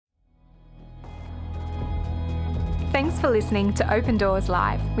Thanks for listening to Open Doors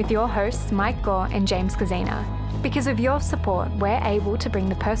Live with your hosts Mike Gore and James Kozina. Because of your support, we're able to bring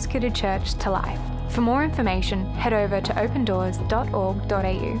the persecuted church to life. For more information, head over to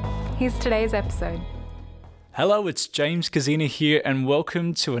opendoors.org.au. Here's today's episode. Hello, it's James Kozina here, and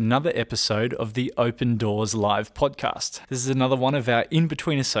welcome to another episode of the Open Doors Live podcast. This is another one of our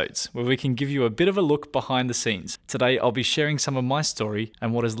in-betweener-sodes, where we can give you a bit of a look behind the scenes. Today, I'll be sharing some of my story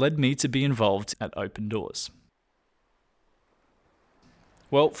and what has led me to be involved at Open Doors.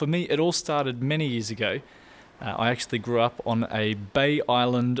 Well, for me, it all started many years ago. I actually grew up on a bay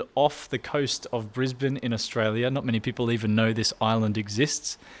island off the coast of Brisbane in Australia. Not many people even know this island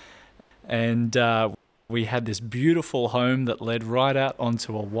exists. And we had this beautiful home that led right out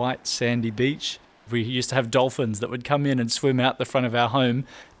onto a white sandy beach. We used to have dolphins that would come in and swim out the front of our home,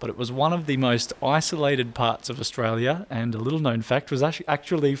 but it was one of the most isolated parts of Australia, and a little known fact was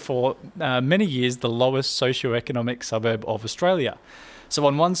actually for many years the lowest socioeconomic suburb of Australia. So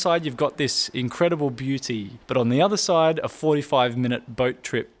on one side you've got this incredible beauty, but on the other side a 45-minute boat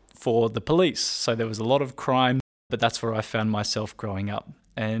trip for the police. So there was a lot of crime, but that's where I found myself growing up.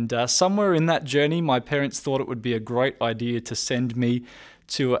 And somewhere in that journey, my parents thought it would be a great idea to send me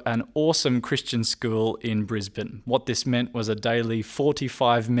to an awesome Christian school in Brisbane. What this meant was a daily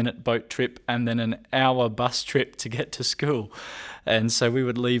 45-minute boat trip and then an hour bus trip to get to school. And so we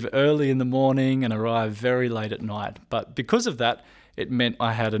would leave early in the morning and arrive very late at night. But because of that, it meant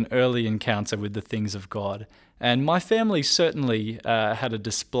I had an early encounter with the things of God. And my family certainly had a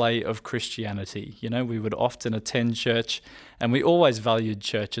display of Christianity. You know, we would often attend church, and we always valued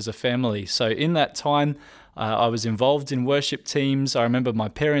church as a family. So in that time, I was involved in worship teams. I remember my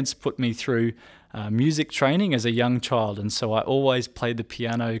parents put me through music training as a young child, and so I always played the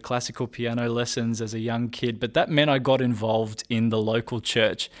piano, classical piano lessons as a young kid. But that meant I got involved in the local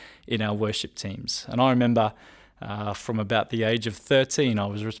church in our worship teams. And I remember from about the age of 13, I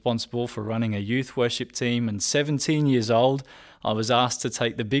was responsible for running a youth worship team, and 17 years old, I was asked to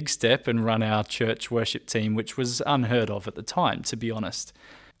take the big step and run our church worship team, which was unheard of at the time, to be honest.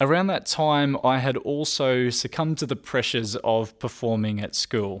 Around that time, I had also succumbed to the pressures of performing at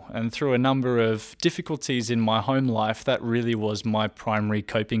school, and through a number of difficulties in my home life, that really was my primary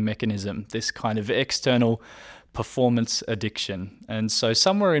coping mechanism, this kind of external performance addiction. And so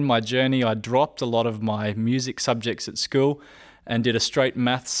somewhere in my journey, I dropped a lot of my music subjects at school and did a straight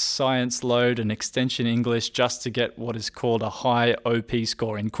maths, science load and extension English just to get what is called a high OP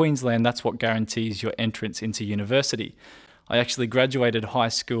score. In Queensland, that's what guarantees your entrance into university. I actually graduated high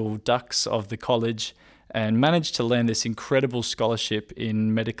school dux of the college and managed to land this incredible scholarship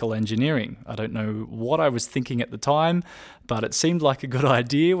in medical engineering. I don't know what I was thinking at the time, but it seemed like a good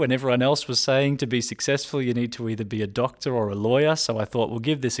idea when everyone else was saying to be successful, you need to either be a doctor or a lawyer. So I thought, we'll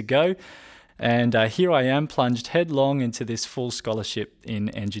give this a go. And here I am, plunged headlong into this full scholarship in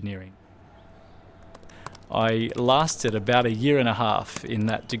engineering. I lasted about a year and a half in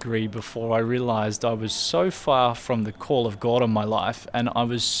that degree before I realized I was so far from the call of God on my life, and I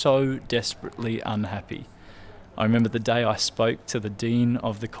was so desperately unhappy. I remember the day I spoke to the dean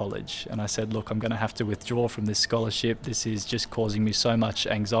of the college and I said, look, I'm going to have to withdraw from this scholarship. This is just causing me so much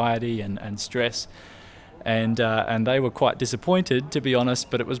anxiety and stress. And they were quite disappointed, to be honest,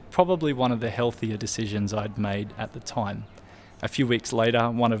 but it was probably one of the healthier decisions I'd made at the time. A few weeks later,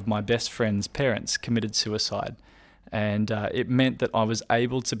 one of my best friend's parents committed suicide, and it meant that I was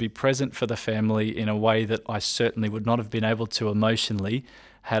able to be present for the family in a way that I certainly would not have been able to emotionally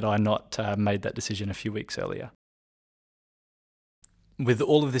had I not made that decision a few weeks earlier. With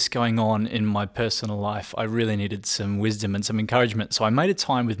all of this going on in my personal life, I really needed some wisdom and some encouragement, so I made a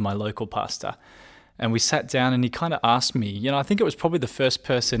time with my local pastor. And we sat down and he kind of asked me, I think it was probably the first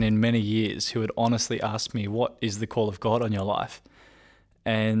person in many years who had honestly asked me, what is the call of God on your life?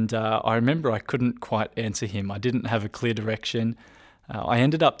 And I remember I couldn't quite answer him. I didn't have a clear direction. I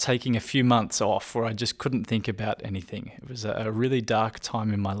ended up taking a few months off where I just couldn't think about anything. It was a really dark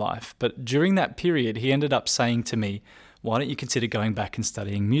time in my life. But during that period, he ended up saying to me, why don't you consider going back and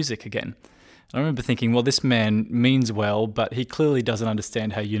studying music again? I remember thinking, well, this man means well, but he clearly doesn't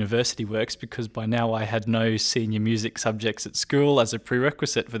understand how university works, because by now I had no senior music subjects at school as a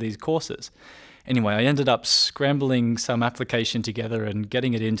prerequisite for these courses. Anyway, I ended up scrambling some application together and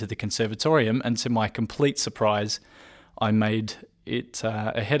getting it into the conservatorium, and to my complete surprise, I made it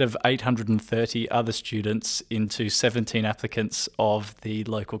ahead of 830 other students into 17 applicants of the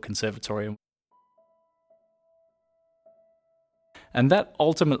local conservatorium. And that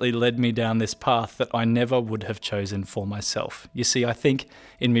ultimately led me down this path that I never would have chosen for myself. You see, I think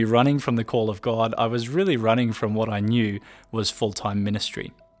in me running from the call of God, I was really running from what I knew was full-time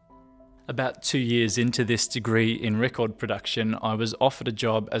ministry. About 2 years into this degree in record production, I was offered a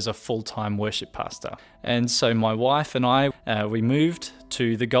job as a full-time worship pastor. And so my wife and I, we moved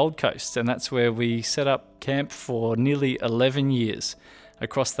to the Gold Coast, and that's where we set up camp for nearly 11 years.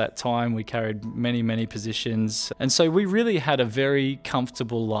 Across that time, we carried many positions. And so we really had a very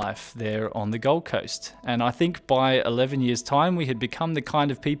comfortable life there on the Gold Coast. And I think by 11 years' time, we had become the kind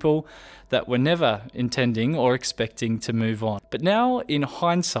of people that were never intending or expecting to move on. But now, in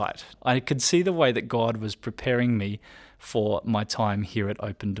hindsight, I could see the way that God was preparing me for my time here at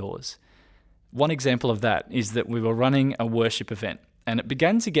Open Doors. One example of that is that we were running a worship event, and it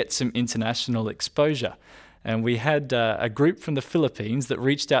began to get some international exposure. And we had a group from the Philippines that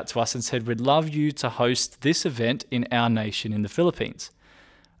reached out to us and said, we'd love you to host this event in our nation in the Philippines.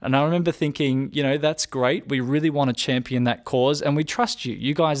 And I remember thinking, that's great. We really want to champion that cause, and we trust you.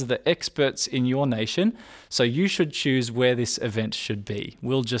 You guys are the experts in your nation, so you should choose where this event should be.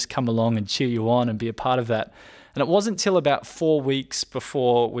 We'll just come along and cheer you on and be a part of that. And it wasn't till about 4 weeks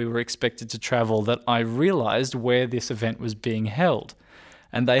before we were expected to travel that I realized where this event was being held.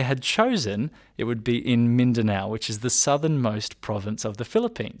 And they had chosen it would be in Mindanao, which is the southernmost province of the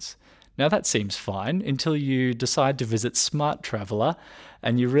Philippines. Now that seems fine until you decide to visit Smart Traveller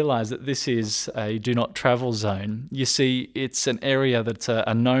and you realize that this is a do not travel zone. You see, it's an area that's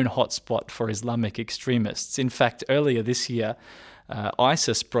a known hotspot for Islamic extremists. In fact, earlier this year,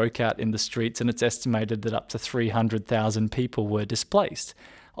 ISIS broke out in the streets, and it's estimated that up to 300,000 people were displaced.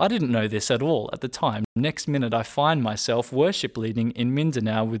 I didn't know this at all at the time. Next minute, I find myself worship leading in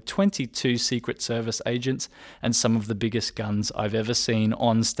Mindanao with 22 Secret Service agents and some of the biggest guns I've ever seen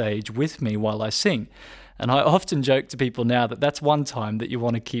on stage with me while I sing. And I often joke to people now that that's one time that you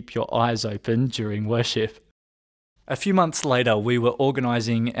want to keep your eyes open during worship. A few months later, we were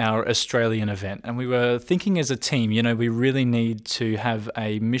organising our Australian event, and we were thinking as a team, we really need to have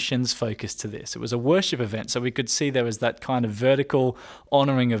a missions focus to this. It was a worship event, so we could see there was that kind of vertical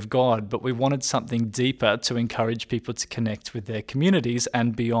honouring of God, but we wanted something deeper to encourage people to connect with their communities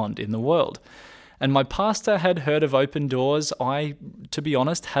and beyond in the world. And my pastor had heard of Open Doors. I, to be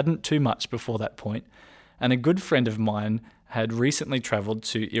honest, hadn't too much before that point. And a good friend of mine had recently travelled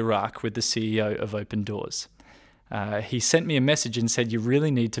to Iraq with the CEO of Open Doors. He sent me a message and said, you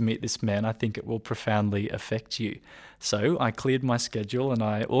really need to meet this man. I think it will profoundly affect you. So I cleared my schedule and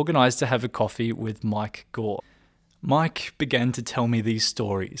I organised to have a coffee with Gore. Mike began to tell me these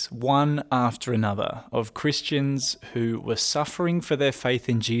stories, one after another, of Christians who were suffering for their faith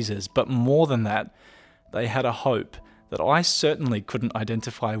in Jesus, but more than that, they had a hope that I certainly couldn't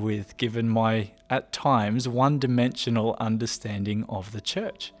identify with given my, at times, one-dimensional understanding of the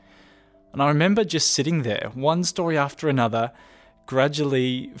church. And I remember just sitting there, one story after another,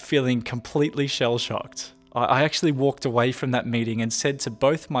 gradually feeling completely shell-shocked. I actually walked away from that meeting and said to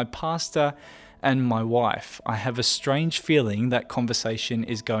both my pastor and my wife, I have a strange feeling that conversation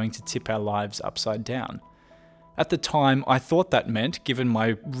is going to tip our lives upside down. At the time, I thought that meant, given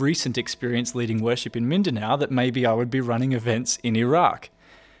my recent experience leading worship in Mindanao, that maybe I would be running events in Iraq.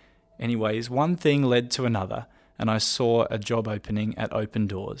 Anyways, one thing led to another, and I saw a job opening at Open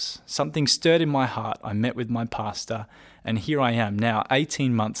Doors. Something stirred in my heart. I met with my pastor, and here I am now,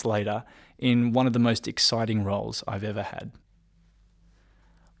 18 months later, in one of the most exciting roles I've ever had.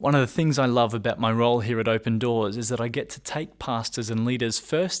 One of the things I love about my role here at Open Doors is that I get to take pastors and leaders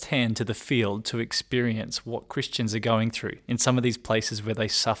firsthand to the field to experience what Christians are going through in some of these places where they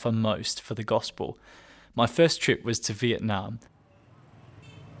suffer most for the gospel. My first trip was to Vietnam.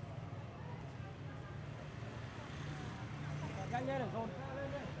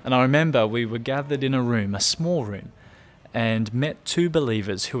 And I remember we were gathered in a room, a small room, and met two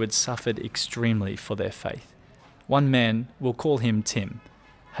believers who had suffered extremely for their faith. One man, we'll call him Tim,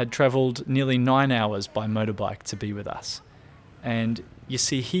 had travelled nearly 9 hours by motorbike to be with us. And you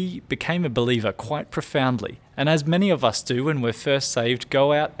see, he became a believer quite profoundly. And as many of us do when we're first saved,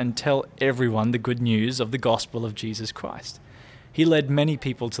 go out and tell everyone the good news of the gospel of Jesus Christ. He led many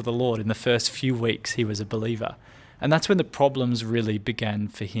people to the Lord in the first few weeks he was a believer. And that's when the problems really began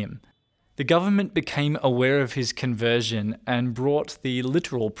for him. The government became aware of his conversion and brought the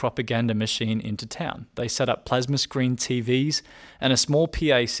literal propaganda machine into town. They set up plasma screen TVs and a small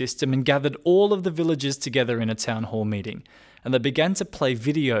PA system and gathered all of the villagers together in a town hall meeting. And they began to play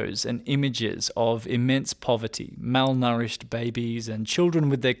videos and images of immense poverty, malnourished babies, and children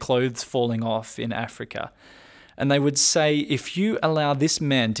with their clothes falling off in Africa. And they would say, if you allow this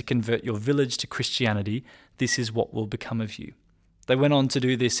man to convert your village to Christianity, this is what will become of you. They went on to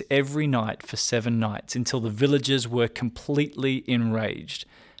do this every night for 7 nights until the villagers were completely enraged,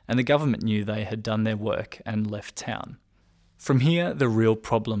 and the government knew they had done their work and left town. From here, the real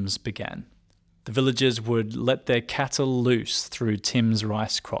problems began. The villagers would let their cattle loose through Tim's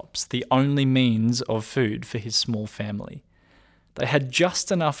rice crops, the only means of food for his small family. They had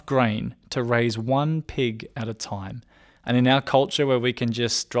just enough grain to raise one pig at a time. And in our culture where we can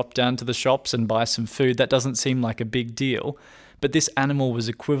just drop down to the shops and buy some food, that doesn't seem like a big deal. But this animal was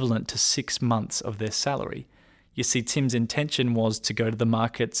equivalent to 6 months of their salary. You see, Tim's intention was to go to the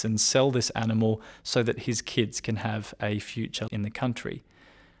markets and sell this animal so that his kids can have a future in the country.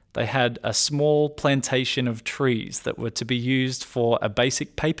 They had a small plantation of trees that were to be used for a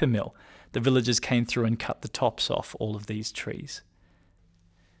basic paper mill. The villagers came through and cut the tops off all of these trees.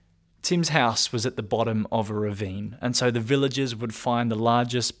 Tim's house was at the bottom of a ravine, and so the villagers would find the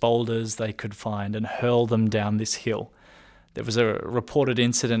largest boulders they could find and hurl them down this hill. There was a reported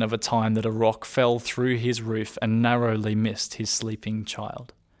incident of a time that a rock fell through his roof and narrowly missed his sleeping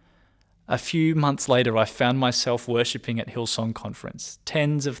child. A few months later, I found myself worshipping at Hillsong Conference,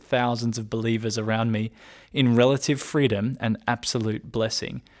 tens of thousands of believers around me in relative freedom and absolute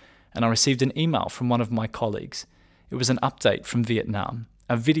blessing. And I received an email from one of my colleagues. It was an update from Vietnam,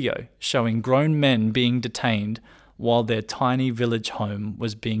 a video showing grown men being detained while their tiny village home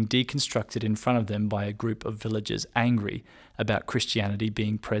was being deconstructed in front of them by a group of villagers angry about Christianity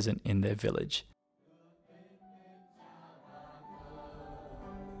being present in their village.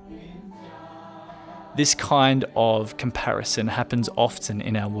 This kind of comparison happens often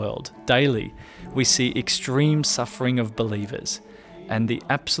in our world. Daily, we see extreme suffering of believers and the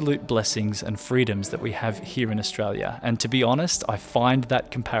absolute blessings and freedoms that we have here in Australia. And to be honest, I find that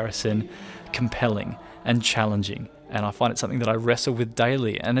comparison compelling and challenging. And I find it something that I wrestle with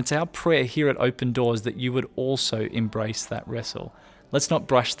daily. And it's our prayer here at Open Doors that you would also embrace that wrestle. Let's not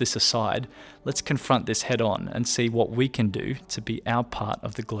brush this aside. Let's confront this head on and see what we can do to be our part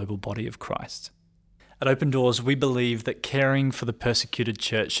of the global body of Christ. At Open Doors, we believe that caring for the persecuted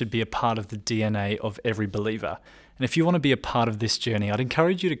church should be a part of the DNA of every believer. And if you want to be a part of this journey, I'd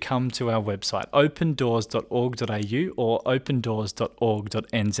encourage you to come to our website, opendoors.org.au or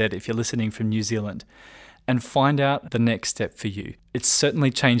opendoors.org.nz if you're listening from New Zealand, and find out the next step for you. It's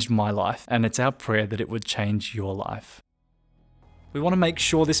certainly changed my life, and it's our prayer that it would change your life. We want to make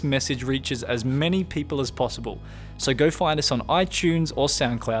sure this message reaches as many people as possible, so go find us on iTunes or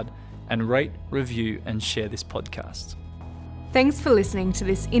SoundCloud and rate, review, and share this podcast. Thanks for listening to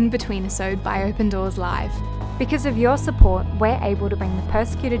this in-betweener-sode by Open Doors Live. Because of your support, we're able to bring the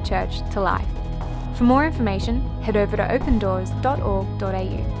persecuted church to life. For more information, head over to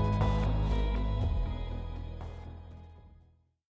opendoors.org.au.